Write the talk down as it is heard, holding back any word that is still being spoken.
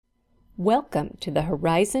Welcome to the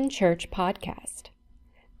Horizon Church podcast.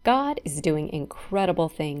 God is doing incredible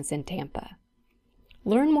things in Tampa.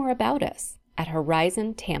 Learn more about us at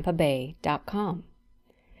horizontampabay.com.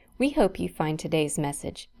 We hope you find today's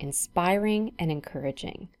message inspiring and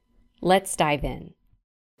encouraging. Let's dive in.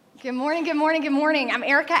 Good morning, good morning, good morning. I'm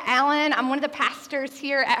Erica Allen. I'm one of the pastors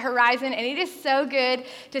here at Horizon, and it is so good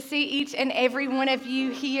to see each and every one of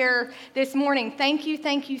you here this morning. Thank you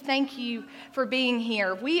for being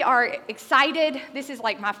here. We are excited. This is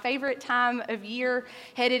like my favorite time of year,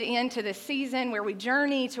 headed into the season where we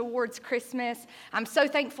journey towards Christmas. I'm so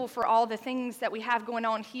thankful for all the things that we have going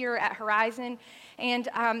on here at Horizon. And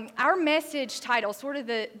our message title, sort of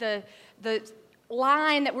the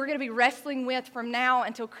line that we're going to be wrestling with from now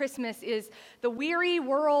until Christmas, is "The Weary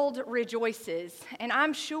World Rejoices." And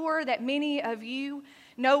I'm sure that many of you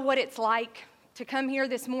know what it's like to come here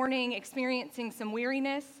this morning experiencing some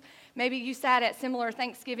weariness. Maybe you sat at similar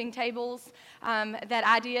Thanksgiving tables that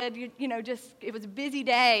I did. It was a busy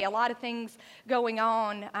day, a lot of things going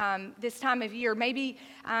on this time of year. Maybe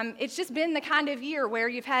it's just been the kind of year where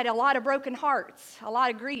you've had a lot of broken hearts, a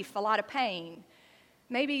lot of grief, a lot of pain.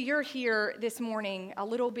 Maybe you're here this morning a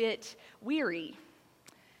little bit weary.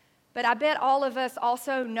 But I bet all of us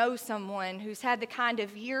also know someone who's had the kind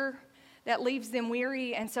of year that leaves them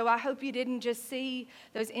weary. And so I hope you didn't just see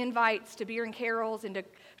those invites to beer and carols and to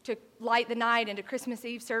light the night and to Christmas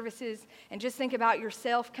Eve services and just think about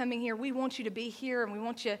yourself coming here. We want you to be here, and we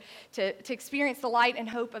want you to experience the light and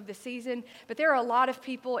hope of the season. But there are a lot of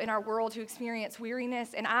people in our world who experience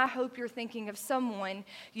weariness, and I hope you're thinking of someone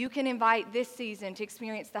you can invite this season to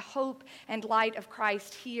experience the hope and light of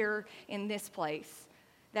Christ here in this place.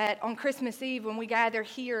 That on Christmas Eve, when we gather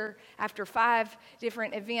here after 5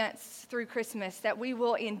 different events through Christmas, that we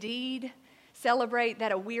will indeed celebrate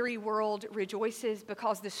that a weary world rejoices,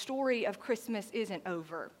 because the story of Christmas isn't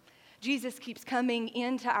over. Jesus keeps coming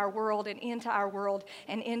into our world and into our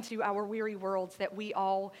weary worlds, that we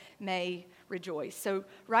all may rejoice. So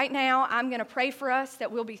right now, I'm going to pray for us that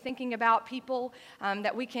we'll be thinking about people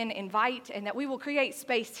that we can invite, and that we will create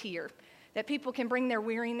space here, that people can bring their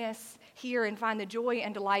weariness here and find the joy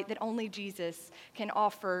and delight that only Jesus can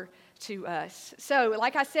offer to us. So,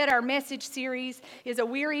 like I said, our message series is "A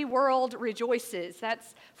Weary World Rejoices."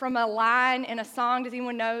 That's from a line in a song. Does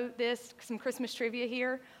anyone know this? Some Christmas trivia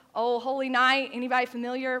here. "Oh, Holy Night." Anybody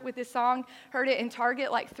familiar with this song? Heard it in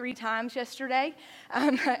Target like 3 times yesterday,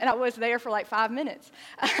 and I was there for like 5 minutes.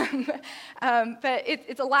 But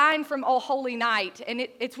it's a line from "Oh, Holy Night," and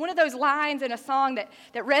it's one of those lines in a song that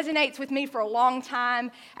resonates with me for a long time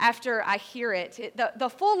after I hear it. The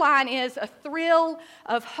full line is "A thrill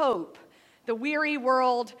of hope. The weary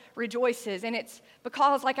world rejoices." And it's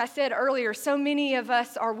because, like I said earlier, so many of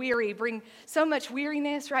us are weary, bring so much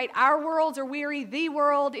weariness, right? Our worlds are weary. The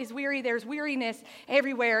world is weary. There's weariness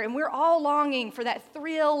everywhere. And we're all longing for that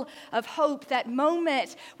thrill of hope, that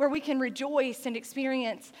moment where we can rejoice and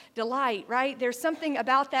experience delight, right? There's something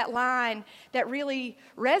about that line that really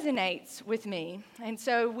resonates with me. And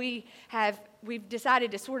so we've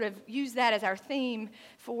decided to sort of use that as our theme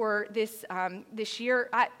for this year.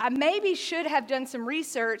 I maybe should have done some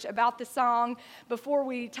research about the song before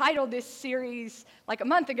we titled this series like a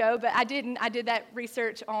month ago, but I didn't. I did that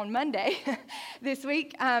research on Monday this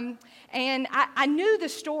week. And I knew the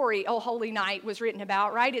story "Oh, Holy Night" was written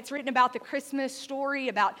about, right? It's written about the Christmas story,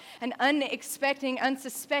 about an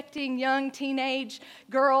unsuspecting young teenage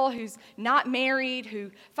girl who's not married,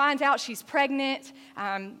 who finds out she's pregnant.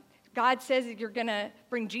 God says that you're going to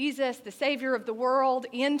bring Jesus, the Savior of the world,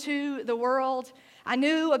 into the world. I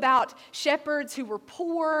knew about shepherds who were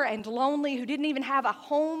poor and lonely, who didn't even have a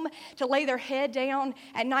home to lay their head down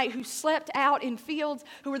at night, who slept out in fields,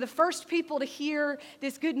 who were the first people to hear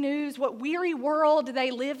this good news, what weary world they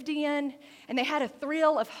lived in. And they had a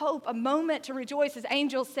thrill of hope, a moment to rejoice. As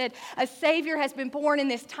angels said, a Savior has been born in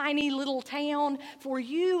this tiny little town for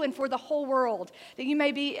you and for the whole world, that you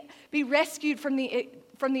may be rescued from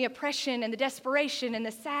the oppression and the desperation and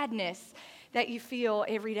the sadness that you feel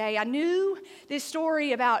every day. I knew this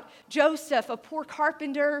story about Joseph, a poor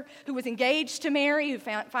carpenter who was engaged to Mary, who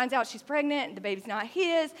finds out she's pregnant and the baby's not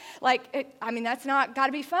his. That's not got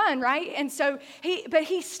to be fun, right? And so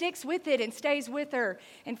he sticks with it and stays with her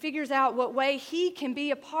and figures out what way he can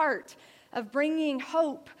be a part of bringing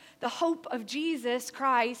hope, the hope of Jesus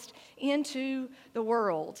Christ, into the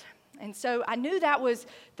world. And so I knew that was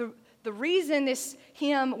the reason this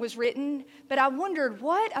hymn was written, but I wondered,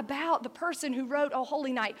 what about the person who wrote O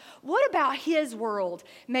Holy Night? What about his world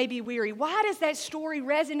may be weary? Why does that story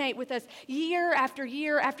resonate with us year after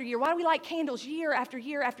year after year? Why do we light candles year after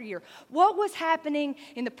year after year? What was happening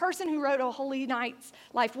in the person who wrote O Holy Night's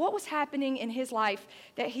life? What was happening in his life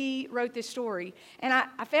that he wrote this story? And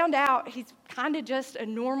I found out he's kind of just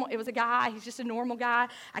it was a guy, he's just a normal guy.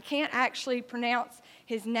 I can't actually pronounce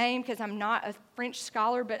his name because I'm not a French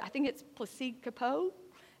scholar, but I think it's Placide Cappeau.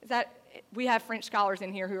 We have French scholars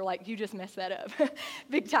in here who are like, you just messed that up,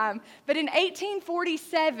 big time. But in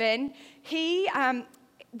 1847,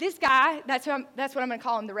 this guy, that's what I'm going to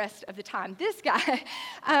call him the rest of the time. This guy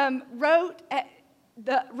wrote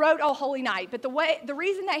O Holy Night. But the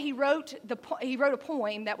reason that he wrote a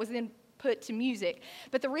poem that was then put to music.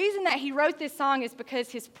 But the reason that he wrote this song is because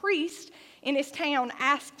his priest in his town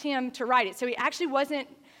asked him to write it. So he actually wasn't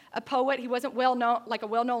a poet. He wasn't like a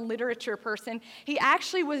well-known literature person. He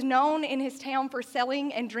actually was known in his town for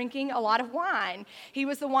selling and drinking a lot of wine. He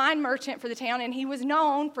was the wine merchant for the town, and he was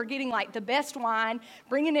known for getting like the best wine,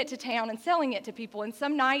 bringing it to town and selling it to people. And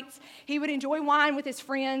some nights he would enjoy wine with his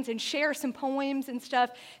friends and share some poems and stuff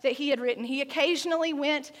that he had written. He occasionally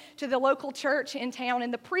went to the local church in town,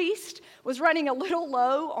 and the priest was running a little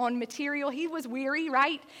low on material. He was weary,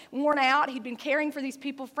 right? Worn out. He'd been caring for these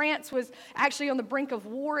people. France was actually on the brink of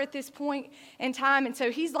war at this point in time, and so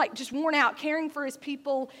he's like just worn out caring for his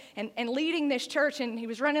people and leading this church, and he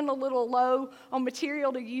was running a little low on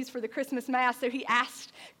material to use for the Christmas Mass. So he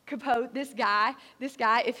asked Cappeau, this guy,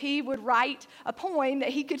 if he would write a poem that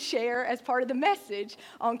he could share as part of the message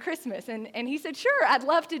on Christmas, and he said, sure, I'd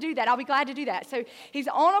love to do that. I'll be glad to do that. So he's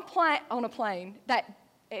on a plane.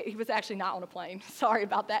 He was actually not on a plane. Sorry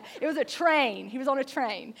about that. It was a train. He was on a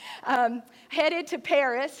train, headed to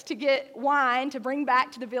Paris to get wine to bring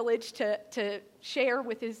back to the village to share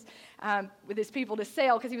with his people to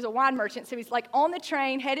sell, because he was a wine merchant. So he's like on the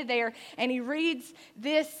train, headed there, and he reads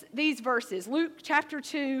these verses. Luke chapter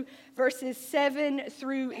 2, verses 7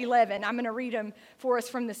 through 11. I'm going to read them for us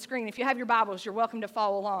from the screen. If you have your Bibles, you're welcome to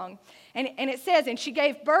follow along. And it says, and she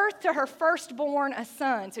gave birth to her firstborn, a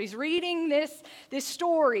son. So he's reading this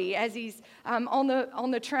story as he's on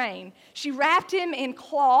the train. She wrapped him in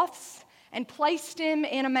cloths and placed him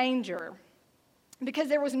in a manger, because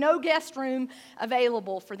there was no guest room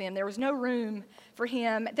available for them. There was no room for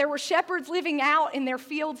him. There were shepherds living out in their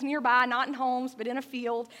fields nearby, not in homes, but in a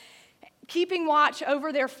field, keeping watch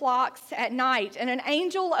over their flocks at night. And an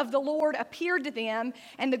angel of the Lord appeared to them,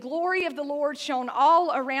 and the glory of the Lord shone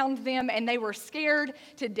all around them, and they were scared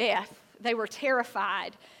to death. They were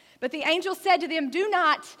terrified. But the angel said to them, do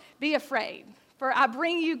not be afraid, for I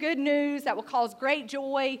bring you good news that will cause great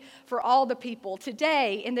joy for all the people.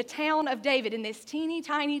 Today, in the town of David, in this teeny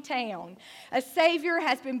tiny town, a Savior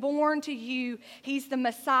has been born to you. He's the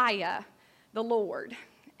Messiah, the Lord.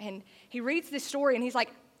 And he reads this story, and he's like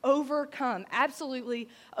overcome, absolutely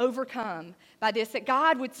overcome by this, that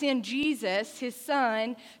God would send Jesus, his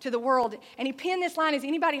son, to the world. And he penned this line. Has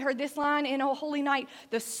anybody heard this line in O Holy Night?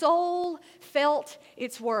 The soul felt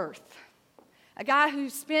its worth. A guy who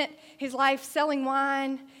spent his life selling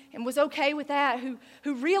wine and was okay with that,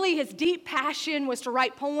 who really his deep passion was to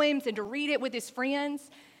write poems and to read it with his friends.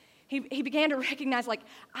 He began to recognize, like,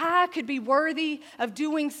 I could be worthy of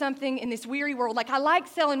doing something in this weary world. Like, I like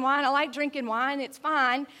selling wine, I like drinking wine, it's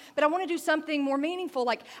fine, but I want to do something more meaningful.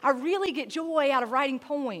 Like, I really get joy out of writing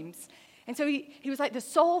poems. And so he was like, the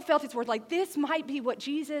soul felt its worth. Like, this might be what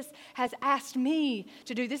Jesus has asked me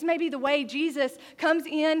to do. This may be the way Jesus comes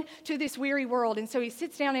in to this weary world. And so he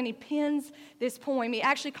sits down and he pens this poem. He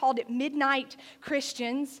actually called it Midnight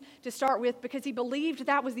Christians to start with, because he believed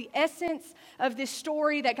that was the essence of this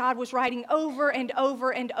story that God was writing over and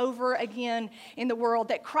over and over again in the world,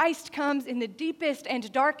 that Christ comes in the deepest and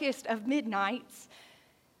darkest of midnights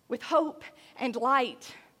with hope and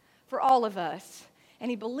light for all of us. And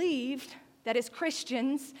he believed that as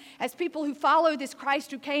Christians, as people who follow this Christ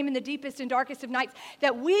who came in the deepest and darkest of nights,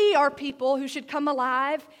 that we are people who should come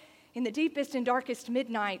alive in the deepest and darkest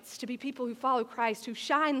midnights to be people who follow Christ, who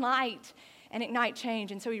shine light and ignite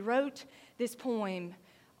change. And so he wrote this poem,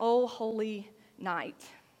 O Holy Night.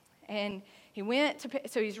 And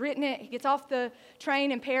so he's written it. He gets off the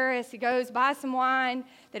train in Paris. He goes, buys some wine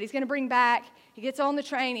that he's going to bring back. He gets on the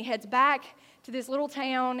train. He heads back to this little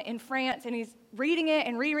town in France, and he's reading it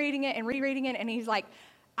and rereading it and rereading it, and he's like,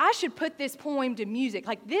 I should put this poem to music.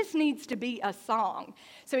 Like, this needs to be a song.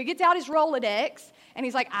 So he gets out his Rolodex, and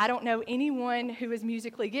he's like, I don't know anyone who is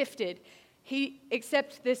musically gifted. He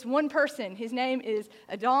accepts this one person. His name is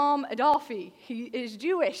Adam Adolphi. He is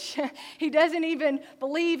Jewish. He doesn't even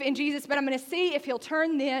believe in Jesus, but I'm going to see if he'll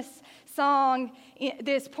turn this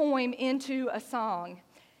this poem into a song.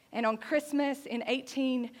 And on Christmas in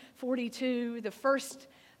 1842,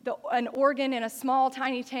 an organ in a small,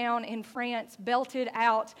 tiny town in France belted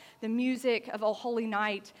out the music of O Holy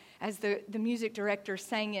Night as the music director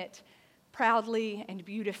sang it proudly and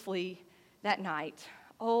beautifully that night.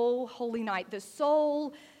 O Holy Night, the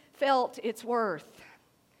soul felt its worth.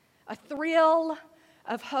 A thrill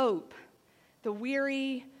of hope, the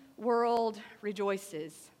weary world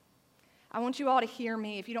rejoices. I want you all to hear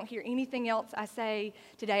me. If you don't hear anything else I say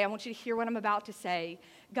today, I want you to hear what I'm about to say.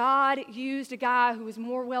 God used a guy who was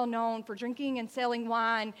more well known for drinking and selling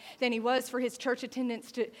wine than he was for his church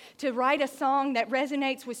attendance to write a song that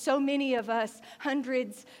resonates with so many of us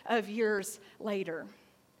hundreds of years later.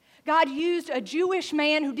 God used a Jewish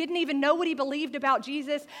man who didn't even know what he believed about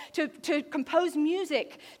Jesus to compose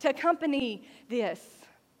music to accompany this.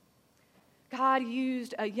 God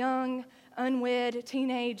used a young, unwed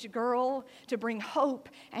teenage girl to bring hope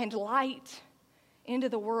and light into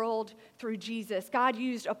the world through Jesus. God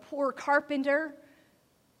used a poor carpenter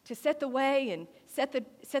to set the way and set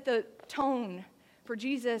the tone for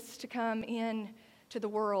Jesus to come in to the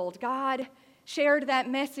world. God shared that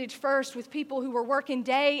message first with people who were working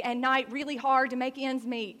day and night really hard to make ends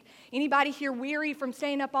meet. Anybody here weary from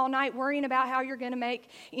staying up all night worrying about how you're going to make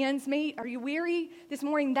ends meet? Are you weary this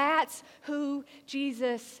morning? That's who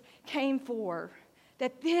Jesus came for.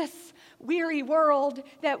 That this weary world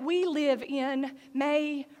that we live in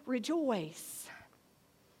may rejoice.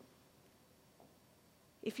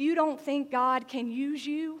 If you don't think God can use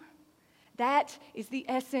you, that is the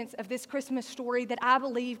essence of this Christmas story that I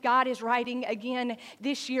believe God is writing again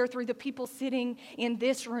this year through the people sitting in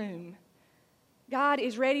this room. God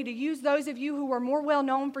is ready to use those of you who are more well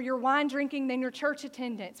known for your wine drinking than your church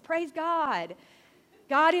attendance. Praise God.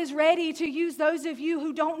 God is ready to use those of you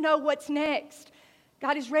who don't know what's next.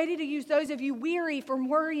 God is ready to use those of you weary from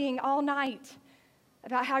worrying all night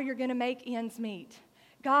about how you're going to make ends meet.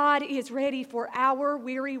 God is ready for our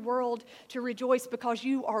weary world to rejoice because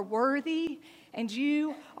you are worthy and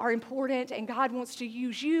you are important, and God wants to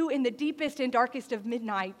use you in the deepest and darkest of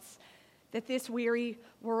midnights that this weary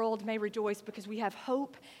world may rejoice because we have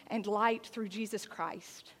hope and light through Jesus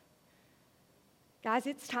Christ. Guys,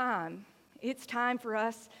 it's time. It's time for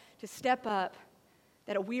us to step up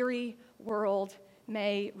that a weary world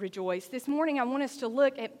may rejoice. This morning, I want us to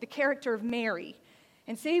look at the character of Mary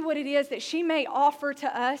and see what it is that she may offer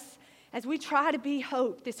to us as we try to be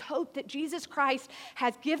hope, this hope that Jesus Christ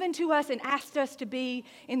has given to us and asked us to be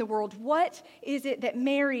in the world. What is it that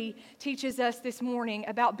Mary teaches us this morning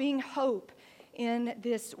about being hope in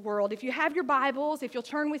this world? If you have your Bibles, if you'll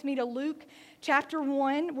turn with me to Luke chapter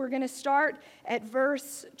 1, we're going to start at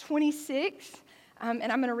verse 26. And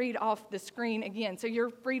I'm going to read off the screen again, so feel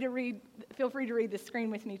free to read the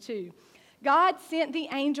screen with me too. God sent the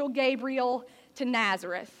angel Gabriel to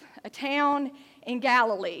Nazareth, a town in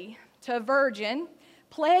Galilee, to a virgin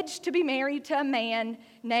pledged to be married to a man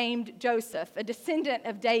named Joseph, a descendant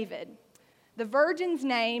of David. The virgin's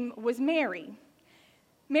name was Mary.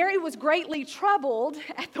 Mary was greatly troubled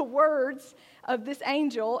at the words of this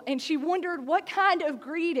angel, and she wondered what kind of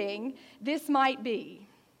greeting this might be.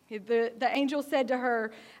 The angel said to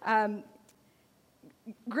her,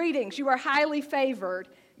 "Greetings, you are highly favored.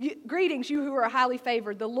 Greetings, you who are highly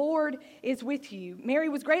favored. The Lord is with you." Mary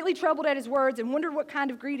was greatly troubled at his words and wondered what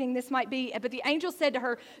kind of greeting this might be. But the angel said to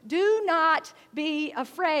her, "Do not be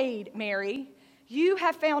afraid, Mary. You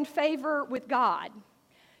have found favor with God.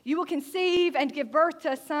 You will conceive and give birth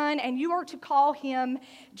to a son, and you are to call him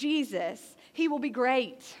Jesus. He will be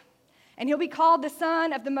great, and he'll be called the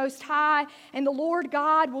Son of the Most High, and the Lord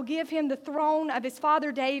God will give him the throne of his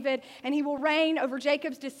father David, and he will reign over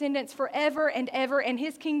Jacob's descendants forever and ever, and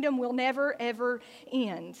his kingdom will never, ever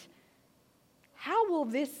end." "How will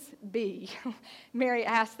this be?" Mary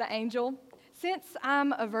asked the angel, "since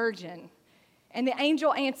I'm a virgin." And the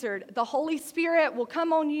angel answered, "The Holy Spirit will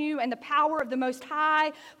come on you, and the power of the Most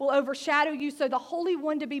High will overshadow you, so the Holy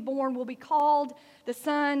One to be born will be called the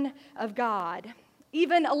Son of God.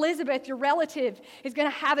 Even Elizabeth, your relative, is going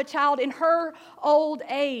to have a child in her old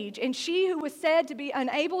age, and she who was said to be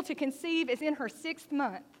unable to conceive is in her 6th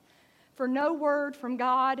month, for no word from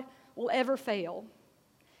God will ever fail."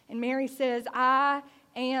 And Mary says, "I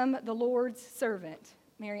am the Lord's servant."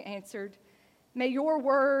 Mary answered, "May your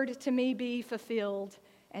word to me be fulfilled."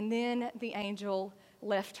 And then the angel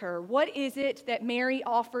left her. What is it that Mary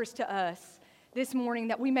offers to us this morning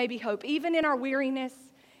that we may be hope? Even in our weariness,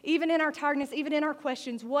 even in our tiredness, even in our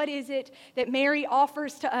questions, what is it that Mary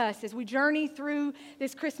offers to us as we journey through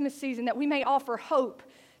this Christmas season that we may offer hope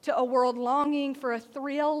to a world longing for a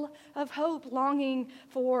thrill of hope, longing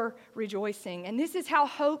for rejoicing. And this is how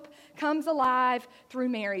hope comes alive through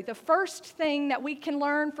Mary. The first thing that we can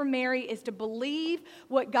learn from Mary is to believe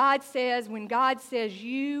what God says when God says,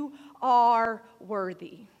 you are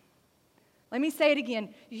worthy. Let me say it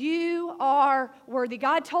again. You are worthy.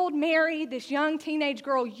 God told Mary, this young teenage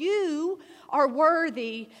girl, you are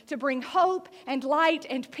worthy to bring hope and light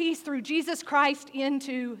and peace through Jesus Christ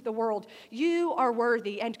into the world. You are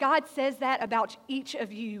worthy. And God says that about each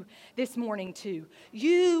of you this morning too.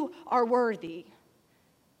 You are worthy.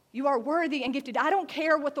 You are worthy and gifted. I don't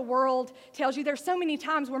care what the world tells you. There's so many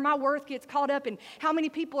times where my worth gets caught up in how many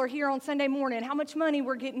people are here on Sunday morning, how much money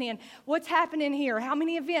we're getting in, what's happening here, how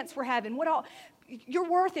many events we're having, what all. Your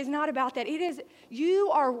worth is not about that. It is,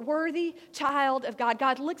 you are a worthy child of God.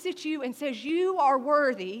 God looks at you and says, you are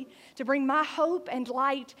worthy to bring my hope and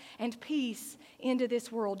light and peace into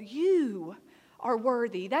this world. You are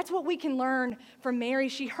worthy. That's what we can learn from Mary.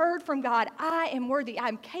 She heard from God, I am worthy.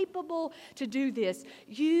 I'm capable to do this.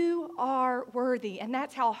 You are worthy. And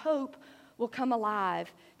that's how hope will come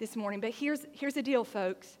alive this morning. But here's the deal,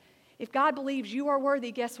 folks. If God believes you are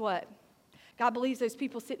worthy, guess what? God believes those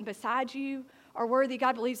people sitting beside you are worthy.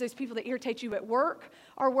 God believes those people that irritate you at work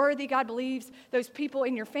are worthy. God believes those people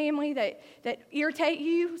in your family that irritate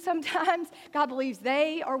you sometimes. God believes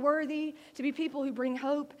they are worthy to be people who bring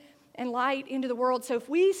hope and light into the world. So if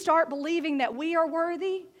we start believing that we are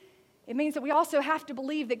worthy, it means that we also have to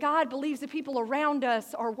believe that God believes the people around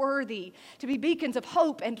us are worthy to be beacons of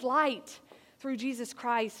hope and light through Jesus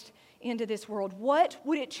Christ into this world. What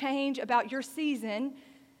would it change about your season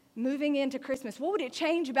moving into Christmas? What would it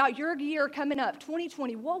change about your year coming up,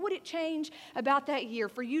 2020? What would it change about that year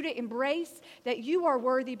for you to embrace that you are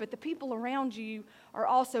worthy, but the people around you are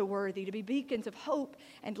also worthy to be beacons of hope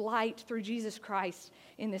and light through Jesus Christ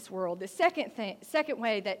in this world? The second thing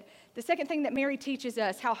that Mary teaches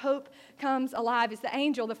us how hope comes alive is the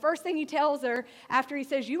angel. The first thing he tells her after he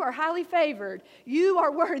says, you are highly favored, you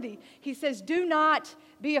are worthy, he says, do not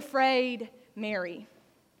be afraid, Mary.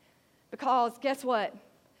 Because guess what?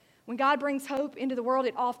 When God brings hope into the world,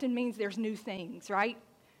 it often means there's new things, right?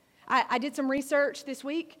 I did some research this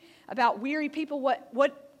week about weary people,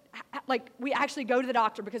 like we actually go to the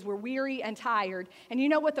doctor because we're weary and tired. And you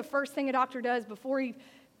know what the first thing a doctor does before he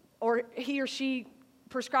or she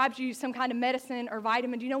prescribes you some kind of medicine or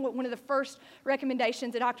vitamin? Do you know what one of the first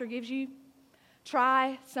recommendations a doctor gives you?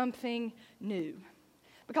 Try something new.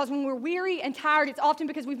 Because when we're weary and tired, it's often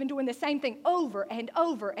because we've been doing the same thing over and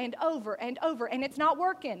over and over and over, and it's not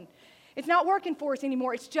working. It's not working for us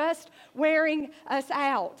anymore. It's just wearing us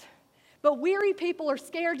out. But weary people are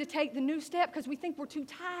scared to take the new step because we think we're too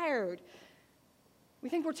tired. We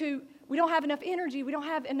think we don't have enough energy. We don't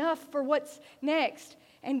have enough for what's next.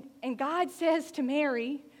 And God says to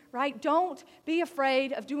Mary, right, don't be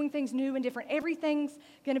afraid of doing things new and different. Everything's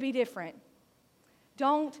going to be different.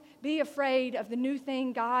 Don't be afraid of the new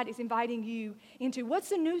thing God is inviting you into. What's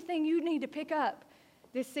the new thing you need to pick up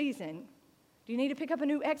this season? Do you need to pick up a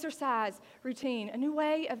new exercise routine, a new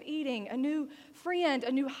way of eating, a new friend,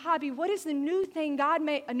 a new hobby? What is the new thing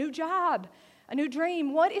a new job, a new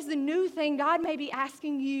dream? What is the new thing God may be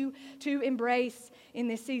asking you to embrace in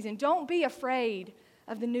this season? Don't be afraid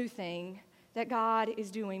of the new thing that God is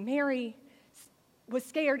doing. Mary was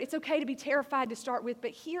scared. It's okay to be terrified to start with,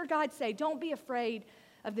 but hear God say, don't be afraid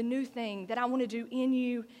of the new thing that I want to do in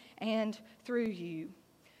you and through you.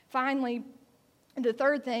 Finally, the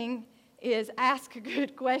third thing is ask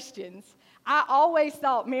good questions. I always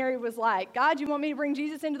thought Mary was like, God, you want me to bring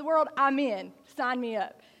Jesus into the world? I'm in. Sign me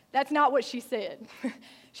up. That's not what she said.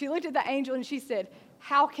 She looked at the angel and she said,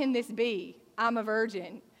 how can this be? I'm a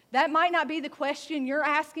virgin. That might not be the question you're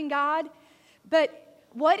asking God, but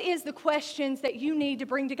what is the questions that you need to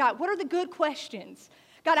bring to God? What are the good questions?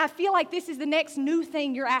 God, I feel like this is the next new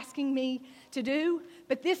thing you're asking me to do,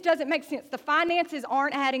 but this doesn't make sense. The finances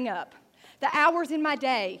aren't adding up. The hours in my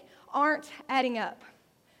day aren't adding up.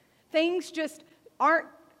 Things just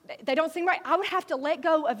they don't seem right. I would have to let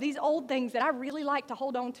go of these old things that I really like to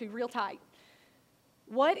hold on to real tight.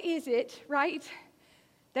 What is it, right?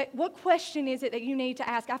 What question is it that you need to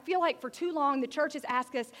ask? I feel like for too long the church has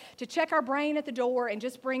asked us to check our brain at the door and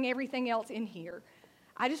just bring everything else in here.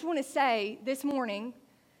 I just want to say this morning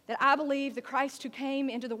that I believe the Christ who came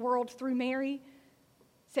into the world through Mary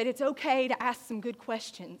said it's okay to ask some good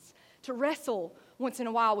questions, to wrestle once in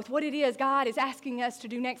a while with what it is God is asking us to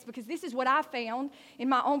do next, because this is what I found in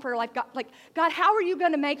my own prayer life. God, how are you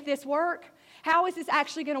going to make this work? How is this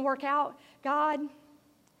actually going to work out, God?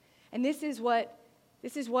 And this is what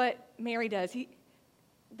Mary does.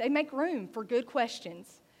 They make room for good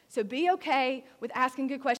questions So be okay with asking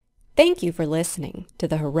good questions. Thank you for listening to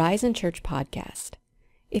the Horizon Church podcast.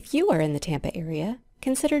 If you are in the Tampa area,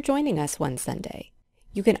 consider joining us one Sunday.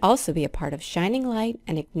 You can also be a part of shining light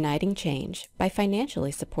and igniting change by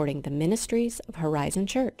financially supporting the ministries of Horizon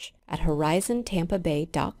Church at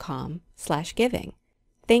horizontampabay.com/giving.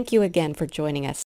 Thank you again for joining us